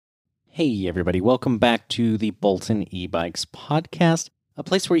Hey everybody, welcome back to the Bolton E-Bikes podcast, a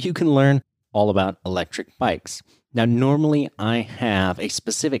place where you can learn all about electric bikes. Now, normally I have a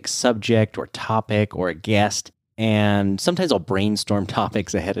specific subject or topic or a guest, and sometimes I'll brainstorm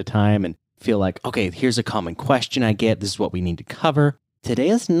topics ahead of time and feel like, okay, here's a common question I get, this is what we need to cover. Today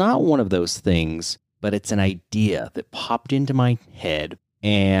is not one of those things, but it's an idea that popped into my head,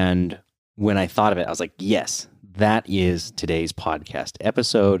 and when I thought of it, I was like, yes, that is today's podcast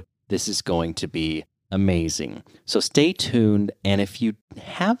episode. This is going to be amazing. So stay tuned, and if you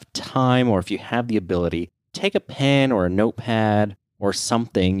have time or if you have the ability, take a pen or a notepad or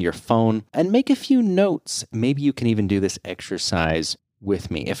something, your phone, and make a few notes. Maybe you can even do this exercise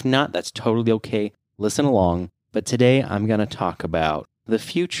with me. If not, that's totally okay. Listen along. But today I'm going to talk about the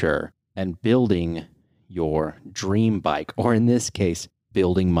future and building your dream bike, or in this case,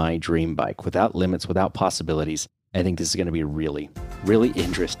 building my dream bike without limits, without possibilities. I think this is going to be really, really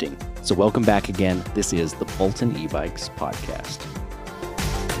interesting. So welcome back again. This is the Bolton E-Bikes podcast.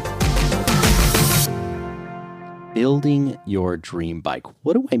 Building your dream bike.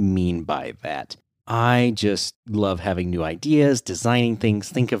 What do I mean by that? I just love having new ideas, designing things,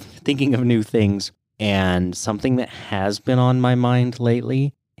 thinking of new things. And something that has been on my mind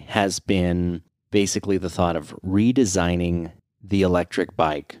lately has been basically the thought of redesigning the electric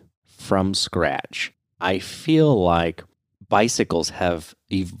bike from scratch. I feel like bicycles have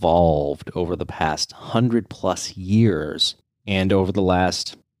evolved over the past 100 plus years, and over the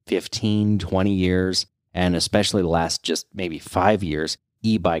last 15, 20 years, and especially the last just maybe 5 years,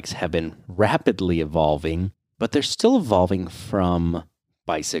 e-bikes have been rapidly evolving, but they're still evolving from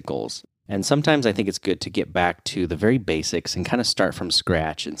bicycles. And sometimes I think it's good to get back to the very basics and kind of start from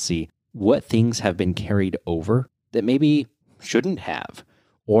scratch and see what things have been carried over that maybe shouldn't have.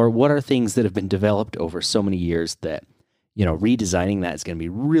 Or what are things that have been developed over so many years that, redesigning that is going to be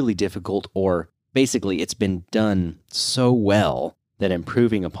really difficult, or basically it's been done so well that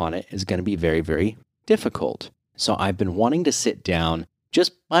improving upon it is going to be very, very difficult. So I've been wanting to sit down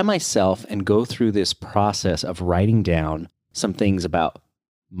just by myself and go through this process of writing down some things about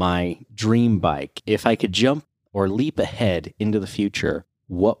my dream bike. If I could jump or leap ahead into the future,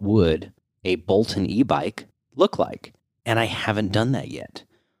 what would a Bolton e-bike look like? And I haven't done that yet.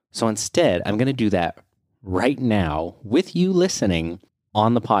 So instead, I'm going to do that right now with you listening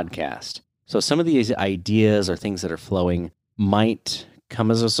on the podcast. So some of these ideas or things that are flowing might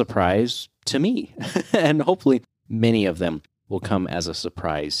come as a surprise to me, and hopefully many of them will come as a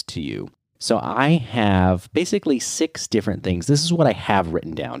surprise to you. So I have basically 6 different things. This is what I have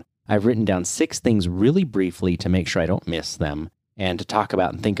written down. I've written down 6 things really briefly to make sure I don't miss them, and to talk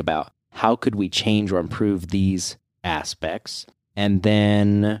about and think about how could we change or improve these aspects. And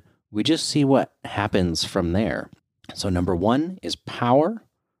then we just see what happens from there. So number 1 is power.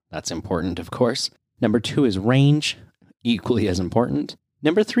 That's important, of course. Number 2 is range, equally as important.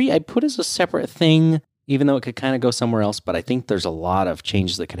 Number 3, I put as a separate thing, even though it could kind of go somewhere else, but I think there's a lot of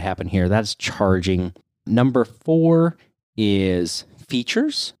changes that could happen here. That's charging. Number 4 is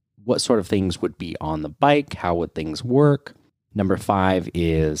features. What sort of things would be on the bike? How would things work? Number 5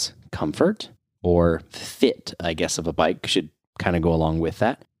 is comfort, or fit, I guess, of a bike should kind of go along with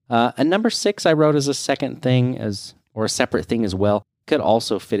that. And number 6, I wrote as a second thing, or a separate thing as well. Could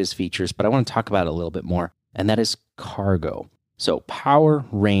also fit as features, but I want to talk about it a little bit more, and that is cargo. So power,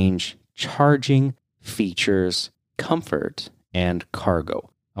 range, charging, features, comfort, and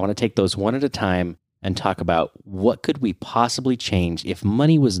cargo. I want to take those one at a time and talk about what could we possibly change if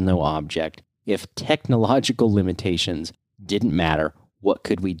money was no object, if technological limitations didn't matter. What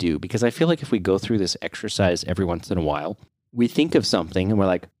could we do? Because I feel like if we go through this exercise every once in a while, we think of something and we're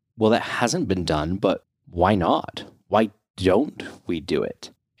like, well, that hasn't been done, but why not? Why don't we do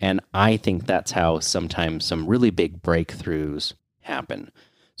it? And I think that's how sometimes some really big breakthroughs happen.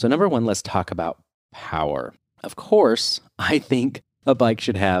 So number 1, let's talk about power. Of course, I think a bike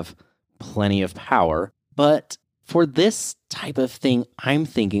should have plenty of power, but for this type of thing, I'm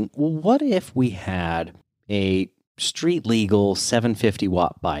thinking, well, what if we had a street legal 750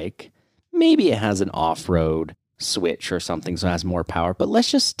 watt bike? Maybe it has an off-road switch or something, so it has more power, but let's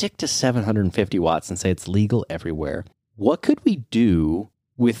just stick to 750 watts and say it's legal everywhere. What could we do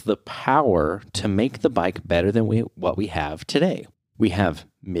with the power to make the bike better than what we have today? We have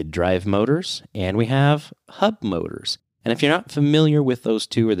mid-drive motors and we have hub motors. And if you're not familiar with those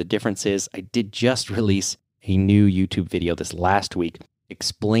two or the differences, I did just release a new YouTube video this last week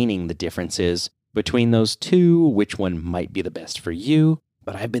explaining the differences between those two, which one might be the best for you.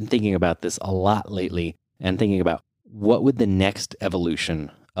 But I've been thinking about this a lot lately and thinking about what would the next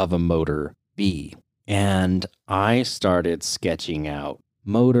evolution of a motor be. And I started sketching out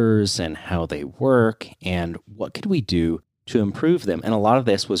motors and how they work and what could we do to improve them. And a lot of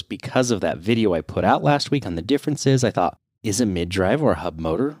this was because of that video I put out last week on the differences. I thought, is a mid-drive or a hub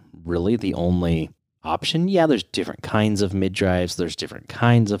motor really the only option? Yeah, there's different kinds of mid-drives. There's different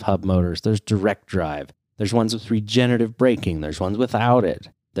kinds of hub motors. There's direct drive. There's ones with regenerative braking. There's ones without it.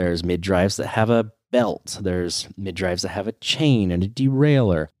 There's mid-drives that have a belt. There's mid-drives that have a chain and a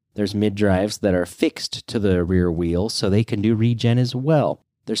derailleur. There's mid-drives that are fixed to the rear wheel so they can do regen as well.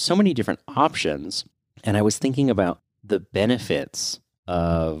 There's so many different options. And I was thinking about the benefits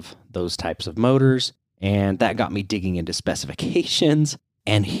of those types of motors, and that got me digging into specifications.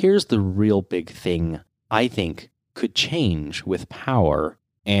 And here's the real big thing I think could change with power.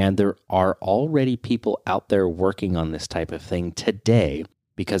 And there are already people out there working on this type of thing today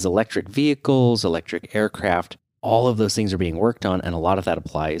because electric vehicles, electric aircraft, all of those things are being worked on. And a lot of that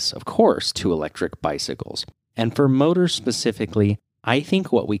applies, of course, to electric bicycles. And for motors specifically, I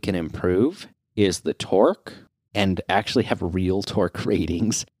think what we can improve is the torque and actually have real torque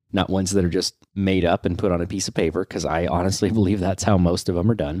ratings, not ones that are just made up and put on a piece of paper, because I honestly believe that's how most of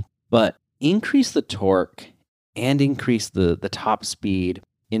them are done. But increase the torque and increase the top speed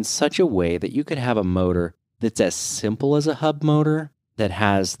in such a way that you could have a motor that's as simple as a hub motor that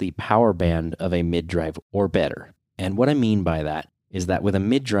has the power band of a mid-drive or better. And what I mean by that is that with a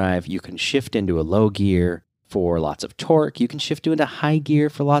mid-drive, you can shift into a low gear for lots of torque. You can shift into high gear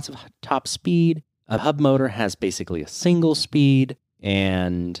for lots of top speed. A hub motor has basically a single speed,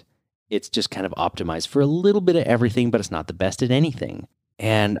 and it's just kind of optimized for a little bit of everything, but it's not the best at anything.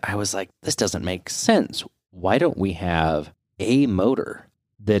 And I was like, this doesn't make sense. Why don't we have a motor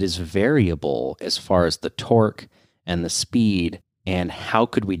that is variable as far as the torque and the speed, and how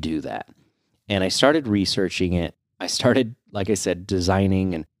could we do that? And I started researching it. I started, like I said,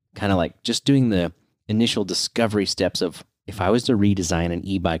 designing and kind of like just doing the initial discovery steps of, if I was to redesign an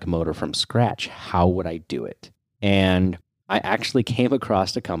e-bike motor from scratch, how would I do it? And I actually came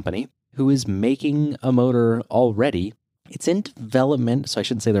across a company who is making a motor already. It's in development, so I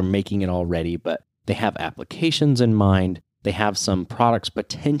shouldn't say they're making it already, but they have applications in mind. They have some products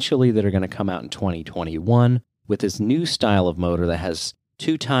potentially that are going to come out in 2021 with this new style of motor that has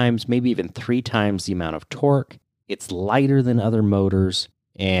 2 times, maybe even 3 times the amount of torque. It's lighter than other motors,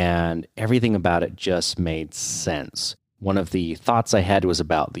 and everything about it just made sense. One of the thoughts I had was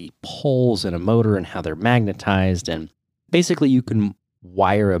about the poles in a motor and how they're magnetized, and basically you can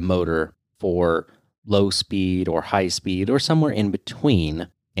wire a motor for low speed or high speed or somewhere in between.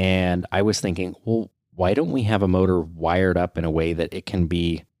 And I was thinking, well, why don't we have a motor wired up in a way that it can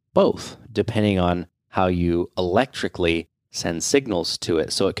be both, depending on how you electrically send signals to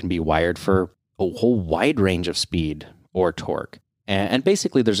it. So it can be wired for a whole wide range of speed or torque. And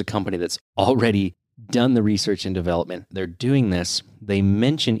basically there's a company that's already done the research and development. They're doing this. They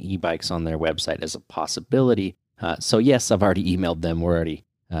mention e-bikes on their website as a possibility. So yes, I've already emailed them. We're already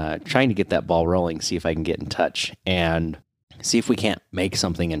trying to get that ball rolling, see if I can get in touch and see if we can't make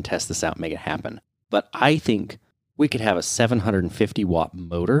something and test this out and make it happen. But I think we could have a 750 watt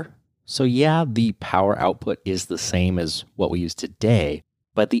motor. So yeah, the power output is the same as what we use today,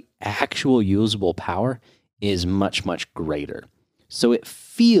 but the actual usable power is much, much greater. So it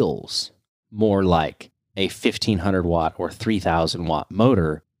feels more like a 1500 watt or 3000 watt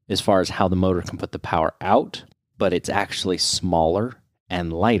motor as far as how the motor can put the power out, but it's actually smaller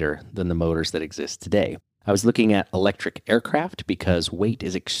and lighter than the motors that exist today. I was looking at electric aircraft because weight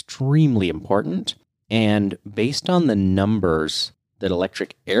is extremely important. And based on the numbers that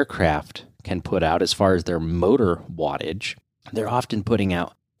electric aircraft can put out as far as their motor wattage, they're often putting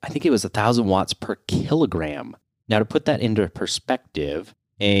out, I think it was 1,000 watts per kilogram. Now, to put that into perspective,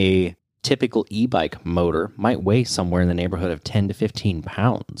 a typical e-bike motor might weigh somewhere in the neighborhood of 10 to 15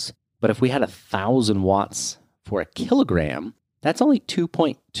 pounds. But if we had 1,000 watts for a kilogram, that's only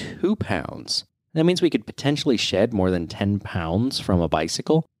 2.2 pounds. That means we could potentially shed more than 10 pounds from a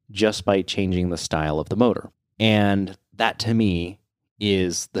bicycle just by changing the style of the motor. And that to me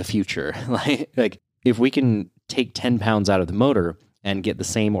is the future. Like if we can take 10 pounds out of the motor and get the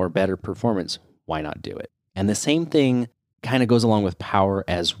same or better performance, why not do it? And the same thing kind of goes along with power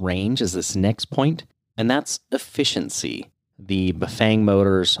as range as this next point, and that's efficiency. The Bafang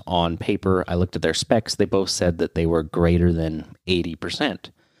motors on paper, I looked at their specs, they both said that they were greater than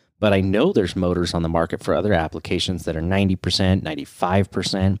 80%. But I know there's motors on the market for other applications that are 90%,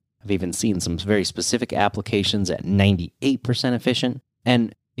 95%. I've even seen some very specific applications at 98% efficient.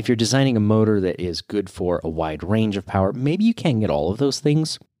 And if you're designing a motor that is good for a wide range of power, maybe you can't get all of those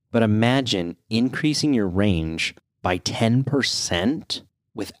things. But imagine increasing your range by 10%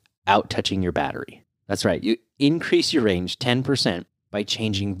 without touching your battery. That's right. You increase your range 10% by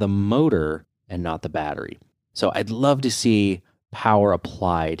changing the motor and not the battery. So I'd love to see power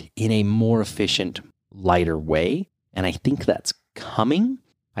applied in a more efficient, lighter way. And I think that's coming.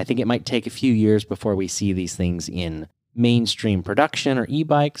 I think it might take a few years before we see these things in mainstream production or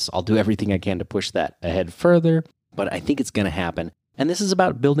e-bikes. I'll do everything I can to push that ahead further, but I think it's going to happen. And this is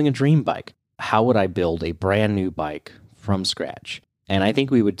about building a dream bike. How would I build a brand new bike from scratch? And I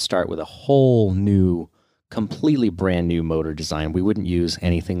think we would start with a whole new, completely brand new motor design. We wouldn't use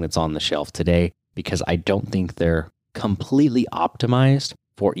anything that's on the shelf today because I don't think they're completely optimized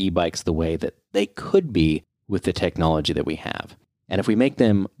for e-bikes the way that they could be with the technology that we have. And if we make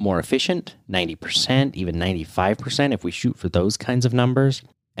them more efficient, 90%, even 95%, if we shoot for those kinds of numbers,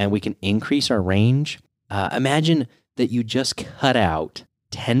 and we can increase our range, imagine that you just cut out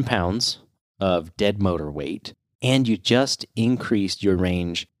 10 pounds of dead motor weight, and you just increased your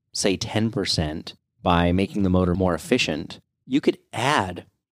range, say 10%, by making the motor more efficient. You could add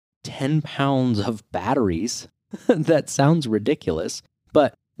 10 pounds of batteries. That sounds ridiculous,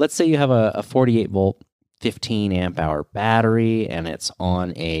 but let's say you have a 48 volt, 15 amp hour battery, and it's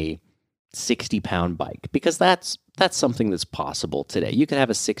on a 60-pound bike, because that's something that's possible today. You could have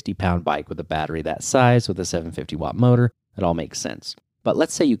a 60-pound bike with a battery that size with a 750-watt motor. It all makes sense. But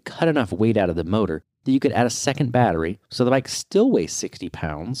let's say you cut enough weight out of the motor that you could add a second battery, so the bike still weighs 60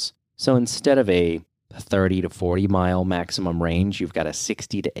 pounds. So instead of a 30 to 40 mile maximum range, you've got a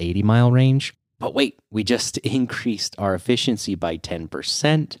 60 to 80 mile range. But wait, we just increased our efficiency by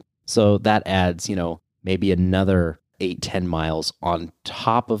 10%. So that adds, maybe another 8, 10 miles on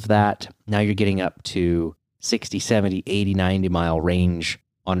top of that. Now you're getting up to 60, 70, 80, 90 mile range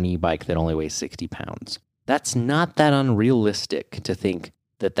on an e-bike that only weighs 60 pounds. That's not that unrealistic to think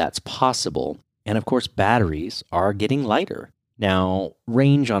that that's possible. And of course, batteries are getting lighter. Now,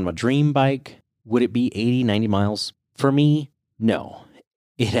 range on my dream bike, would it be 80, 90 miles? For me, no.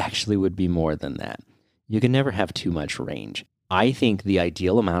 It actually would be more than that. You can never have too much range. I think the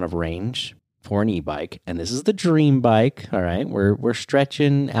ideal amount of range for an e-bike, and this is the dream bike, all right, we're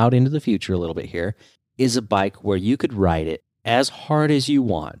stretching out into the future a little bit here, is a bike where you could ride it as hard as you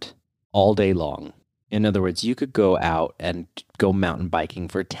want all day long. In other words, you could go out and go mountain biking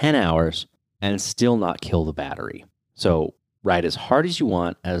for 10 hours and still not kill the battery. So ride as hard as you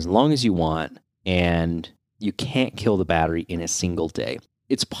want, as long as you want, and you can't kill the battery in a single day.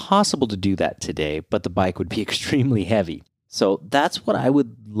 It's possible to do that today, but the bike would be extremely heavy. So that's what I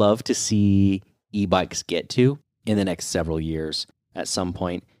would love to see e-bikes get to in the next several years at some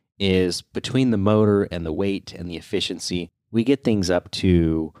point, is between the motor and the weight and the efficiency, we get things up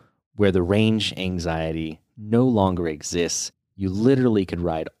to where the range anxiety no longer exists. You literally could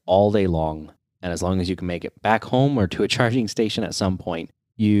ride all day long, and as long as you can make it back home or to a charging station at some point,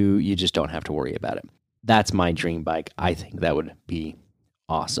 you just don't have to worry about it. That's my dream bike. I think that would be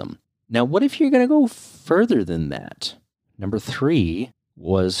awesome. Now, what if you're going to go further than that? Number 3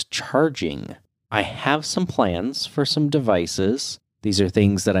 was charging. I have some plans for some devices. These are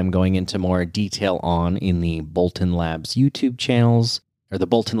things that I'm going into more detail on in the Bolton Labs YouTube channels, or the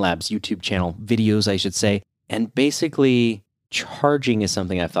Bolton Labs YouTube channel videos, I should say. And basically, charging is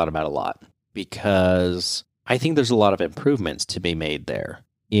something I've thought about a lot because I think there's a lot of improvements to be made there.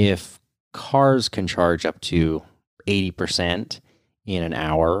 If cars can charge up to 80% in an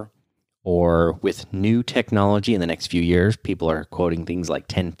hour, or with new technology in the next few years, people are quoting things like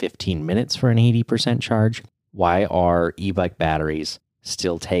 10, 15 minutes for an 80% charge. Why are e-bike batteries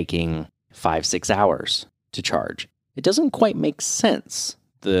still taking 5, 6 hours to charge? It doesn't quite make sense.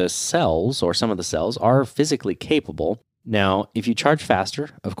 The cells, or some of the cells, are physically capable. Now, if you charge faster,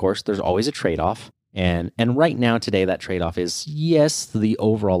 of course, there's always a trade-off. And right now, today, that trade-off is, yes, the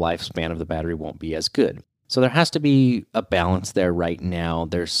overall lifespan of the battery won't be as good. So there has to be a balance there right now.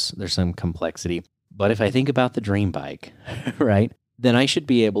 There's some complexity. But if I think about the dream bike, right, then I should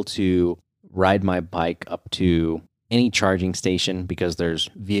be able to ride my bike up to any charging station, because there's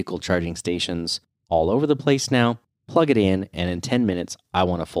vehicle charging stations all over the place now, plug it in, and in 10 minutes, I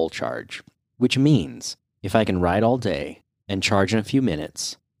want a full charge. Which means if I can ride all day and charge in a few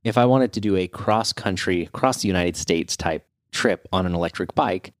minutes, if I wanted to do a cross-country, across the United States type trip on an electric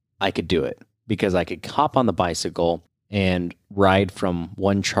bike, I could do it. Because I could hop on the bicycle and ride from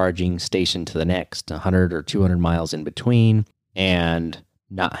one charging station to the next, 100 or 200 miles in between, and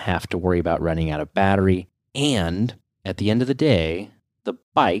not have to worry about running out of battery. And at the end of the day, the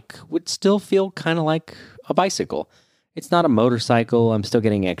bike would still feel kind of like a bicycle. It's not a motorcycle. I'm still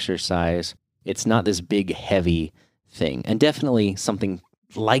getting exercise. It's not this big, heavy thing. And definitely something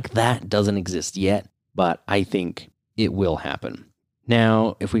like that doesn't exist yet, but I think it will happen.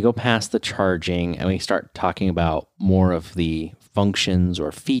 Now, if we go past the charging and we start talking about more of the functions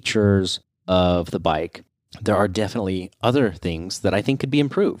or features of the bike, there are definitely other things that I think could be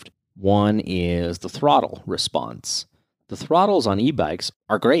improved. One is the throttle response. The throttles on e-bikes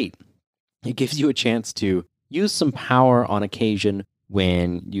are great. It gives you a chance to use some power on occasion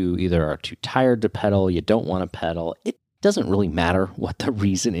when you either are too tired to pedal, you don't want to pedal. It doesn't really matter what the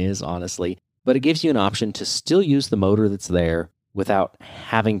reason is, honestly, but it gives you an option to still use the motor that's there without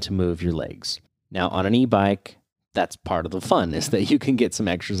having to move your legs. Now, on an e-bike, that's part of the fun, is that you can get some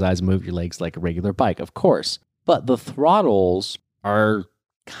exercise, move your legs like a regular bike, of course. But the throttles are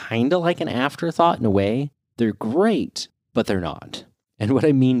kind of like an afterthought in a way. They're great, but they're not. And what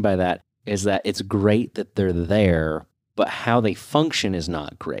I mean by that is that it's great that they're there, but how they function is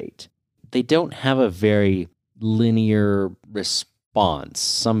not great. They don't have a very linear response.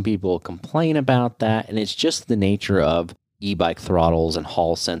 Some people complain about that, and it's just the nature of e-bike throttles and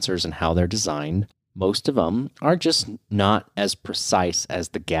hall sensors and how they're designed. Most of them are just not as precise as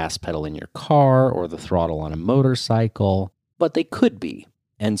the gas pedal in your car or the throttle on a motorcycle, but they could be.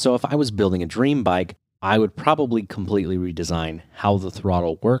 And so if I was building a dream bike, I would probably completely redesign how the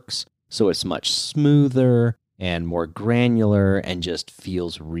throttle works so it's much smoother and more granular and just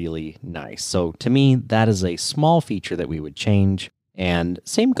feels really nice. So to me, that is a small feature that we would change. And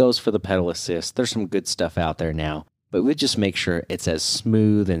same goes for the pedal assist. There's some good stuff out there now, but we'd just make sure it's as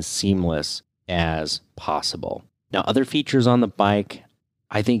smooth and seamless as possible. Now, other features on the bike,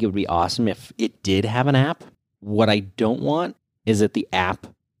 I think it would be awesome if it did have an app. What I don't want is that the app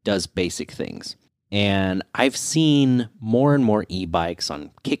does basic things. And I've seen more and more e-bikes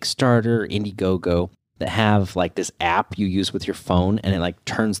on Kickstarter, Indiegogo that have like this app you use with your phone and it like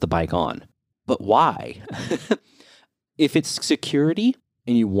turns the bike on. But why? If it's security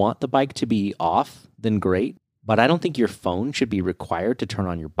and you want the bike to be off, then great. But I don't think your phone should be required to turn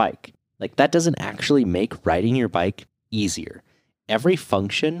on your bike. Like that doesn't actually make riding your bike easier. Every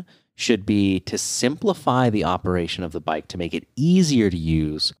function should be to simplify the operation of the bike to make it easier to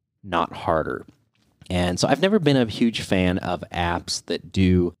use, not harder. And so I've never been a huge fan of apps that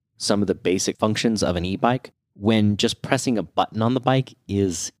do some of the basic functions of an e-bike when just pressing a button on the bike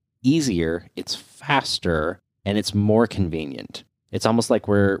is easier, it's faster, and it's more convenient. It's almost like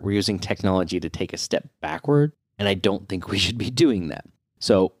we're using technology to take a step backward, and I don't think we should be doing that.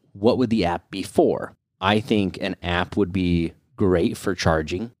 So what would the app be for? I think an app would be great for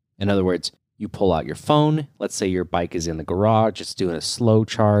charging. In other words, you pull out your phone, let's say your bike is in the garage, it's doing a slow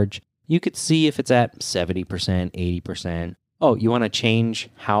charge. You could see if it's at 70%, 80%. Oh, you want to change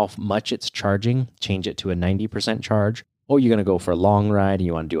how much it's charging, change it to a 90% charge. Or you're going to go for a long ride and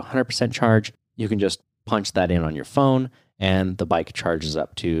you want to do 100% charge. You can just punch that in on your phone and the bike charges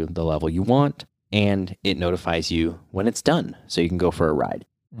up to the level you want and it notifies you when it's done so you can go for a ride.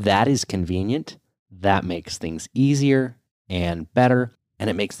 That is convenient. That makes things easier and better, and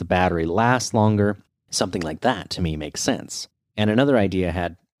it makes the battery last longer. Something like that to me makes sense. And another idea I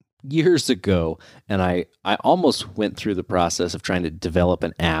had years ago, and I almost went through the process of trying to develop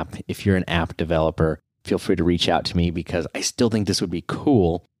an app. If you're an app developer, feel free to reach out to me because I still think this would be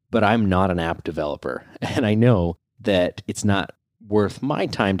cool, but I'm not an app developer. And I know that it's not worth my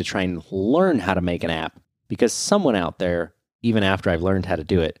time to try and learn how to make an app because someone out there, even after I've learned how to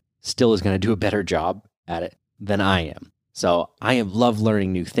do it, still is going to do a better job at it than I am. So I love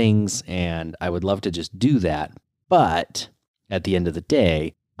learning new things and I would love to just do that. But at the end of the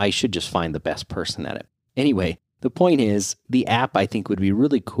day, I should just find the best person at it. Anyway, the point is the app I think would be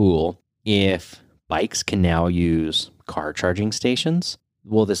really cool if bikes can now use car charging stations.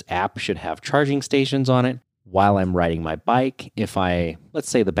 Well, this app should have charging stations on it while I'm riding my bike. If let's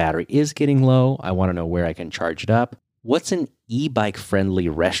say the battery is getting low, I want to know where I can charge it up. What's an e-bike friendly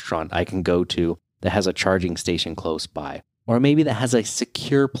restaurant I can go to that has a charging station close by? Or maybe that has a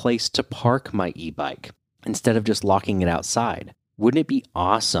secure place to park my e-bike instead of just locking it outside. Wouldn't it be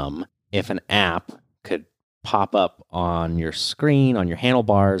awesome if an app could pop up on your screen, on your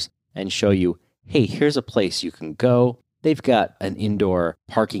handlebars, and show you, hey, here's a place you can go. They've got an indoor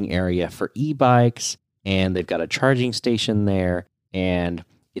parking area for e-bikes, and they've got a charging station there, and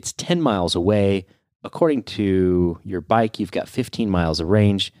it's 10 miles away. According to your bike, you've got 15 miles of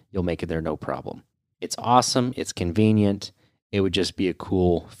range. You'll make it there no problem. It's awesome. It's convenient. It would just be a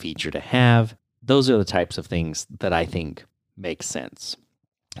cool feature to have. Those are the types of things that I think make sense.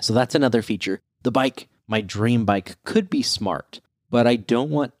 So that's another feature. The bike, my dream bike, could be smart, but I don't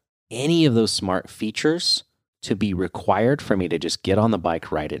want any of those smart features to be required for me to just get on the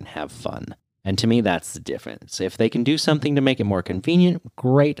bike, ride it, and have fun. And to me, that's the difference. If they can do something to make it more convenient,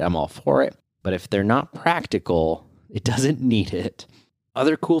 great, I'm all for it. But if they're not practical, it doesn't need it.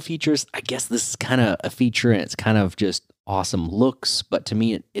 Other cool features, I guess this is kind of a feature and it's kind of just awesome looks, but to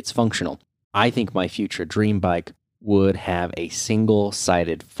me, it's functional. I think my future dream bike would have a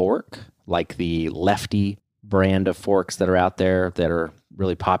single-sided fork, like the Lefty brand of forks that are out there that are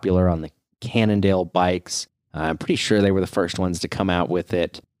really popular on the Cannondale bikes. I'm pretty sure they were the first ones to come out with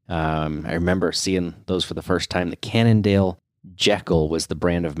it. I remember seeing those for the first time. The Cannondale Jekyll was the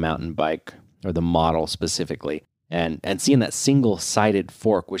brand of mountain bike, or the model specifically. And seeing that single-sided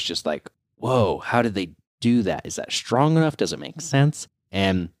fork was just like, whoa, how did they do that? Is that strong enough? Does it make sense?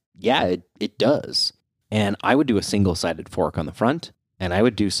 And yeah, it does. And I would do a single-sided fork on the front, and I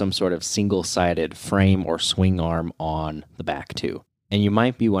would do some sort of single-sided frame or swing arm on the back too. And you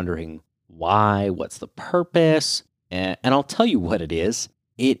might be wondering, why? What's the purpose? And I'll tell you what it is.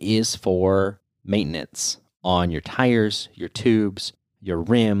 It is for maintenance on your tires, your tubes, your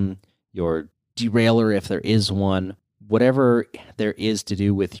rim, your derailleur if there is one, whatever there is to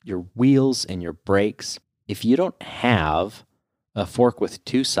do with your wheels and your brakes. If you don't have a fork with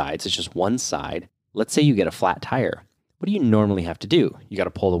two sides, it's just one side. Let's say you get a flat tire. What do you normally have to do? You got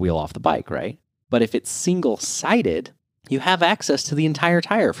to pull the wheel off the bike, right? But if it's single-sided, you have access to the entire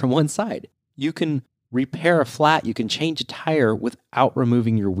tire from one side. You can repair a flat, you can change a tire without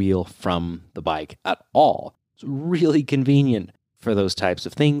removing your wheel from the bike at all. It's really convenient for those types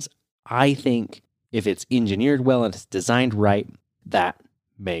of things. I think if it's engineered well and it's designed right, that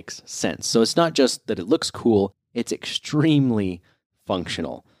makes sense. So it's not just that it looks cool, it's extremely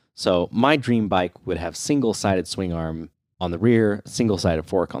functional. So my dream bike would have single-sided swing arm on the rear, single-sided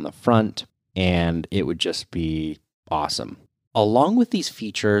fork on the front, and it would just be awesome. Along with these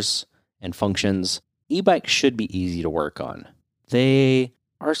features and functions, e-bikes should be easy to work on. They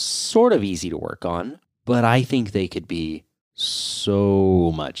are sort of easy to work on, but I think they could be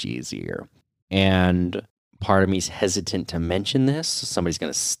so much easier. And part of me's hesitant to mention this. Somebody's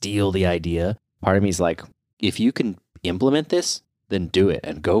going to steal the idea. Part of me's like, if you can implement this, then do it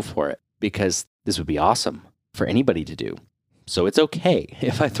and go for it, because this would be awesome for anybody to do. So it's okay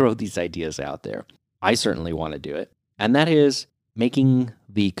if I throw these ideas out there. I certainly want to do it. And that is making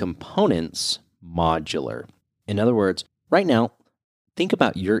the components modular. In other words, right now, think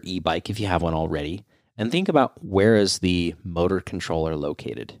about your e-bike if you have one already, and think about where is the motor controller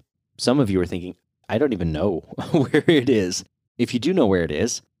located. Some of you are thinking, I don't even know where it is. If you do know where it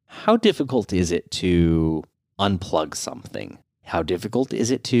is, how difficult is it to unplug something? How difficult is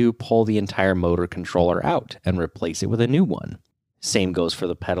it to pull the entire motor controller out and replace it with a new one? Same goes for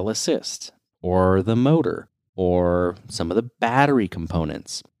the pedal assist, or the motor, or some of the battery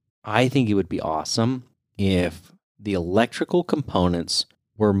components. I think it would be awesome if the electrical components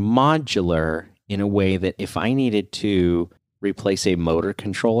were modular in a way that if I needed to replace a motor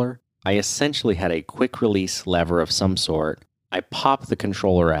controller, I essentially had a quick release lever of some sort. I pop the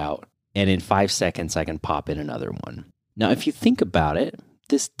controller out, and in 5 seconds, I can pop in another one. Now, if you think about it,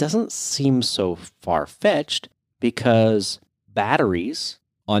 this doesn't seem so far-fetched because batteries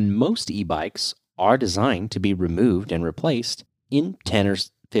on most e-bikes are designed to be removed and replaced in 10 or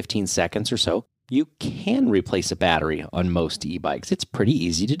 15 seconds or so. You can replace a battery on most e-bikes. It's pretty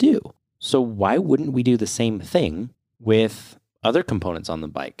easy to do. So why wouldn't we do the same thing with other components on the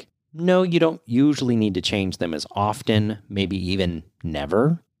bike? No, you don't usually need to change them as often, maybe even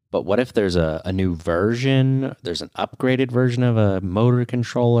never. But what if there's a new version, there's an upgraded version of a motor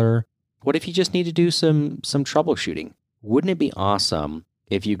controller? What if you just need to do some troubleshooting? Wouldn't it be awesome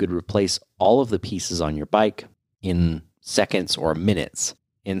if you could replace all of the pieces on your bike in seconds or minutes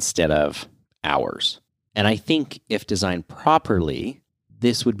instead of hours? And I think if designed properly,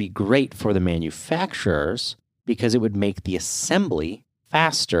 this would be great for the manufacturers because it would make the assembly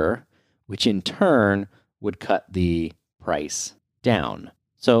faster, which in turn would cut the price down.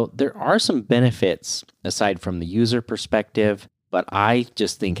 So there are some benefits aside from the user perspective, but I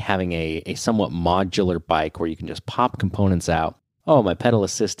just think having a somewhat modular bike where you can just pop components out, oh, my pedal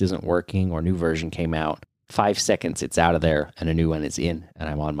assist isn't working or new version came out, 5 seconds it's out of there and a new one is in and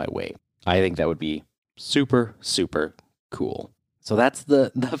I'm on my way. I think that would be super, super cool. So that's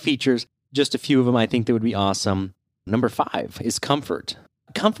the features. Just a few of them I think that would be awesome. Number 5 is comfort.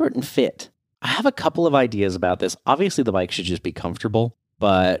 Comfort and fit. I have a couple of ideas about this. Obviously, the bike should just be comfortable,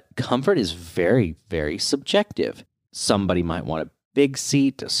 but comfort is very, very subjective. Somebody might want a big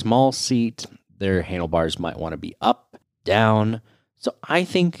seat, a small seat. Their handlebars might want to be up, down. So I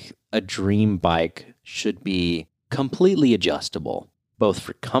think a dream bike should be completely adjustable, both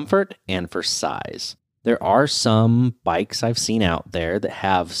for comfort and for size. There are some bikes I've seen out there that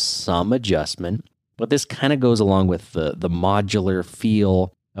have some adjustment, but this kind of goes along with the modular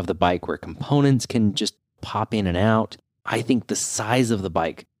feel of the bike where components can just pop in and out. I think the size of the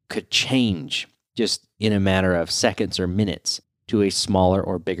bike could change just in a matter of seconds or minutes to a smaller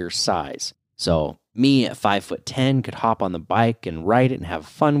or bigger size. So me at 5'10" could hop on the bike and ride it and have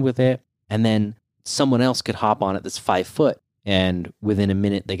fun with it. And then someone else could hop on it that's 5 foot. And within a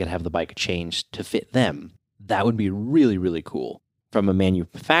minute, they could have the bike changed to fit them. That would be really, really cool. From a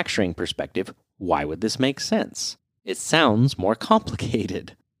manufacturing perspective, why would this make sense? It sounds more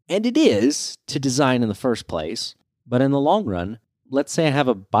complicated. And it is to design in the first place. But in the long run, let's say I have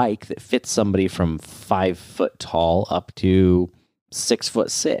a bike that fits somebody from 5 foot tall up to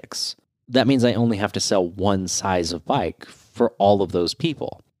 6'6". That means I only have to sell one size of bike for all of those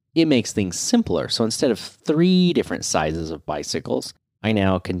people. It makes things simpler. So instead of 3 different sizes of bicycles, I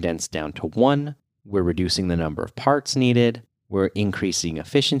now condense down to 1. We're reducing the number of parts needed. We're increasing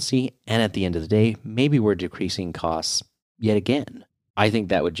efficiency. And at the end of the day, maybe we're decreasing costs yet again. I think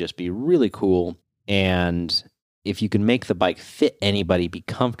that would just be really cool. And if you can make the bike fit anybody, be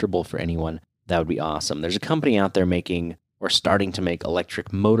comfortable for anyone, that would be awesome. There's a company out there making or starting to make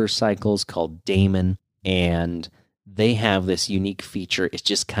electric motorcycles called Damon. And they have this unique feature. It's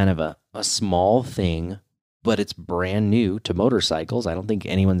just kind of a small thing, but it's brand new to motorcycles. I don't think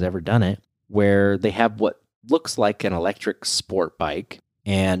anyone's ever done it, where they have what looks like an electric sport bike,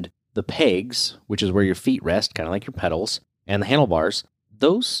 and the pegs, which is where your feet rest, kind of like your pedals, and the handlebars,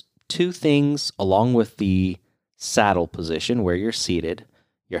 those 2 things, along with the saddle position where you're seated,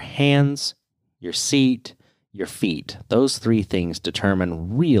 your hands, your seat, your feet, those 3 things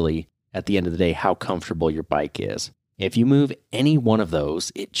determine really, at the end of the day, how comfortable your bike is. If you move any one of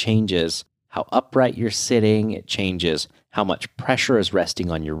those, it changes how upright you're sitting. It changes how much pressure is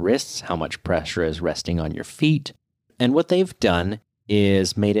resting on your wrists, how much pressure is resting on your feet. And what they've done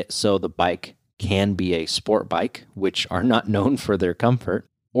is made it so the bike can be a sport bike, which are not known for their comfort,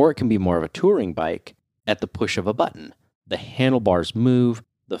 or it can be more of a touring bike at the push of a button. The handlebars move,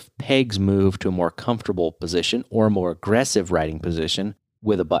 the pegs move to a more comfortable position or a more aggressive riding position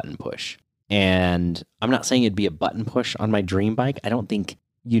with a button push. And I'm not saying it'd be a button push on my dream bike. I don't think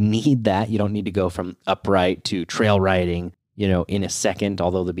you need that. You don't need to go from upright to trail riding, in a second,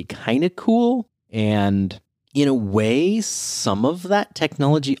 although that'd be kind of cool. And in a way, some of that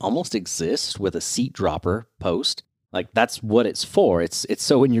technology almost exists with a seat dropper post. Like that's what it's for. It's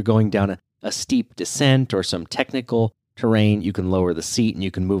so when you're going down a steep descent or some technical terrain, you can lower the seat and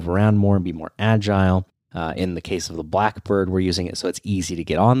you can move around more and be more agile. In the case of the Blackbird, we're using it so it's easy to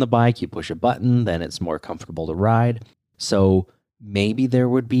get on the bike. You push a button, then it's more comfortable to ride. So maybe there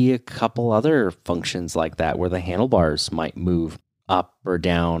would be a couple other functions like that where the handlebars might move up or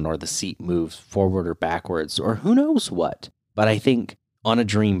down, or the seat moves forward or backwards, or who knows what. But I think on a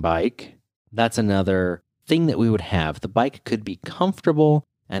dream bike, that's another thing that we would have. The bike could be comfortable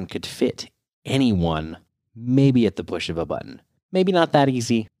and could fit anyone, maybe at the push of a button. Maybe not that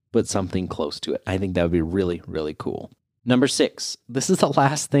easy, but something close to it. I think that would be really, really cool. Number 6. This is the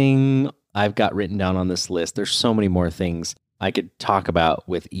last thing I've got written down on this list. There's so many more things I could talk about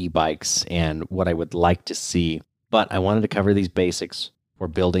with e-bikes and what I would like to see, but I wanted to cover these basics for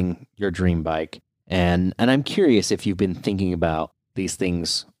building your dream bike. And I'm curious if you've been thinking about these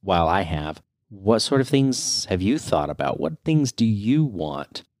things while I have. What sort of things have you thought about? What things do you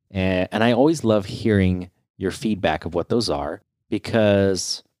want? And I always love hearing your feedback of what those are,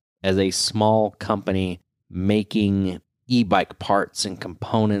 because as a small company making e-bike parts and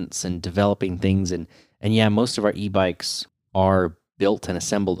components and developing things, and yeah, most of our e-bikes are built and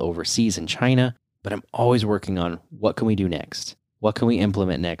assembled overseas in China, but I'm always working on what can we do next? What can we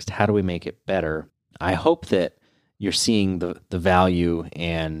implement next? How do we make it better? I hope that you're seeing the value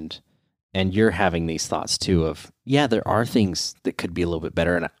and you're having these thoughts too of, yeah, there are things that could be a little bit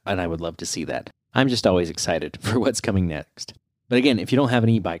better, and I would love to see that. I'm just always excited for what's coming next. But again, if you don't have an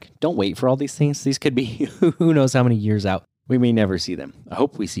e-bike, don't wait for all these things. These could be who knows how many years out. We may never see them. I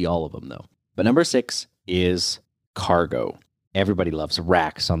hope we see all of them though. But number 6 is cargo. Everybody loves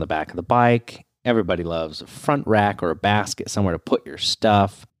racks on the back of the bike. Everybody loves a front rack or a basket somewhere to put your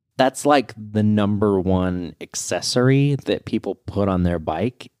stuff. That's like the number one accessory that people put on their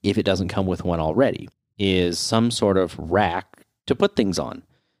bike if it doesn't come with one already, is some sort of rack to put things on.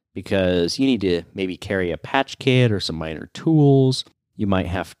 Because you need to maybe carry a patch kit or some minor tools. You might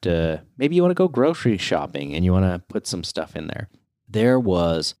have to, maybe you want to go grocery shopping and you want to put some stuff in there. There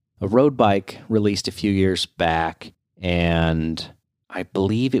was a road bike released a few years back, and I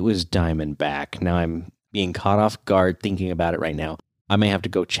believe it was Diamondback. Now I'm being caught off guard thinking about it right now. I may have to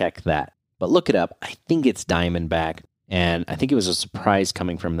go check that. But look it up. I think it's Diamondback, and I think it was a surprise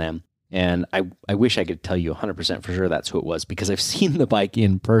coming from them. And I wish I could tell you 100% for sure that's who it was, because I've seen the bike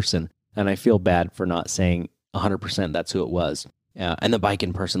in person, and I feel bad for not saying 100% that's who it was. And the bike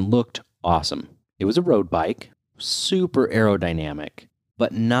in person looked awesome. It was a road bike, super aerodynamic.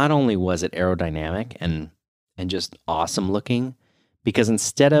 But not only was it aerodynamic and just awesome looking, because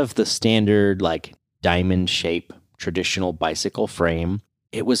instead of the standard like diamond shape traditional bicycle frame,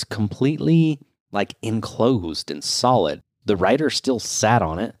 it was completely like enclosed and solid. The rider still sat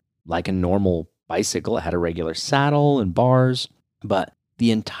on it like a normal bicycle. It had a regular saddle and bars, but the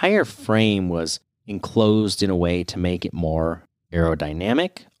entire frame was enclosed in a way to make it more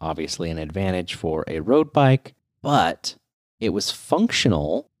aerodynamic, obviously an advantage for a road bike, but it was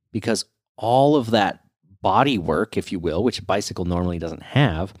functional because all of that body work, if you will, which a bicycle normally doesn't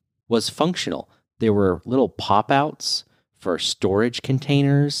have, was functional. There were little pop-outs for storage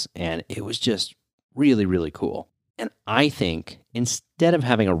containers, and it was just really, really cool. And I think instead of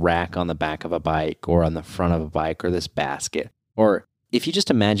having a rack on the back of a bike or on the front of a bike or this basket, or if you just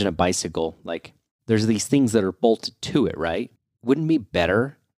imagine a bicycle, like there's these things that are bolted to it, right? Wouldn't it be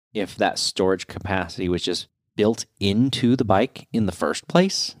better if that storage capacity was just built into the bike in the first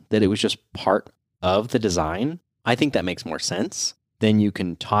place, that it was just part of the design? I think that makes more sense. Then you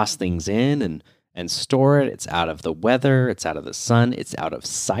can toss things in and store it. It's out of the weather, it's out of the sun, it's out of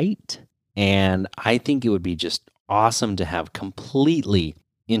sight. And I think it would be just awesome to have completely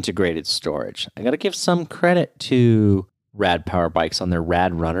integrated storage. I got to give some credit to Rad Power Bikes on their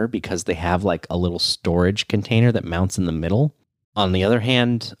Rad Runner because they have like a little storage container that mounts in the middle. On the other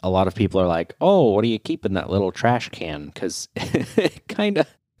hand, a lot of people are like, "Oh, what do you keep in that little trash can?" Because it kind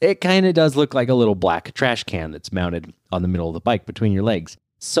of does look like a little black trash can that's mounted on the middle of the bike between your legs.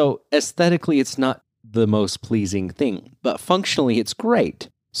 So aesthetically, it's not the most pleasing thing, but functionally, it's great.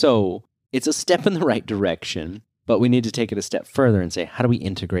 So it's a step in the right direction, but we need to take it a step further and say, how do we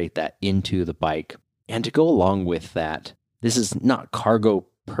integrate that into the bike? And to go along with that, this is not cargo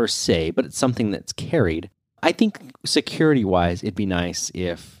per se, but it's something that's carried. I think security-wise, it'd be nice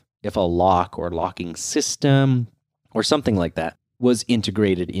if a lock or locking system or something like that was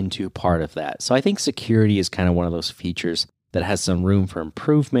integrated into part of that. So I think security is kind of one of those features that has some room for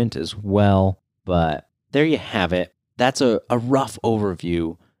improvement as well. But there you have it. That's a rough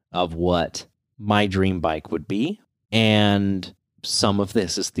overview of what my dream bike would be. And some of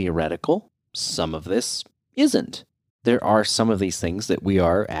this is theoretical. Some of this isn't. There are some of these things that we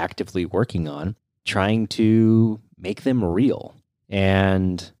are actively working on, trying to make them real.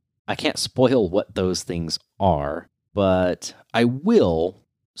 And I can't spoil what those things are, but I will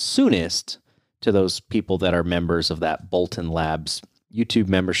soonest to those people that are members of that Bolton Labs YouTube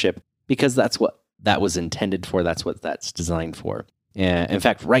membership, because that's what that was intended for. That's what that's designed for. In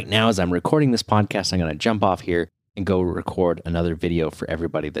fact, right now, as I'm recording this podcast, I'm going to jump off here and go record another video for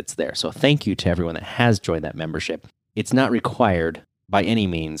everybody that's there. So thank you to everyone that has joined that membership. It's not required by any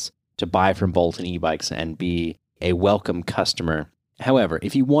means to buy from Bolton e-bikes and be a welcome customer. However,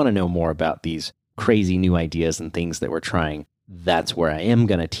 if you want to know more about these crazy new ideas and things that we're trying, that's where I am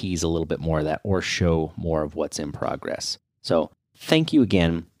going to tease a little bit more of that or show more of what's in progress. So thank you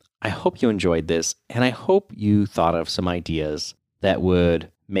again. I hope you enjoyed this, and I hope you thought of some ideas that would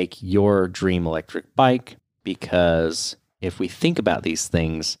make your dream electric bike, because if we think about these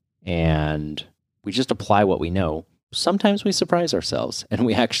things and we just apply what we know, sometimes we surprise ourselves and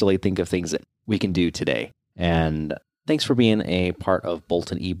we actually think of things that we can do today. And thanks for being a part of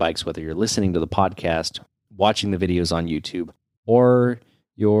Bolton e-bikes, whether you're listening to the podcast, watching the videos on YouTube, or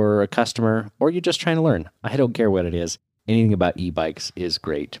you're a customer, or you're just trying to learn. I don't care what it is. Anything about e-bikes is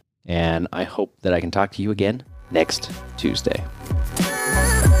great. And I hope that I can talk to you again next Tuesday.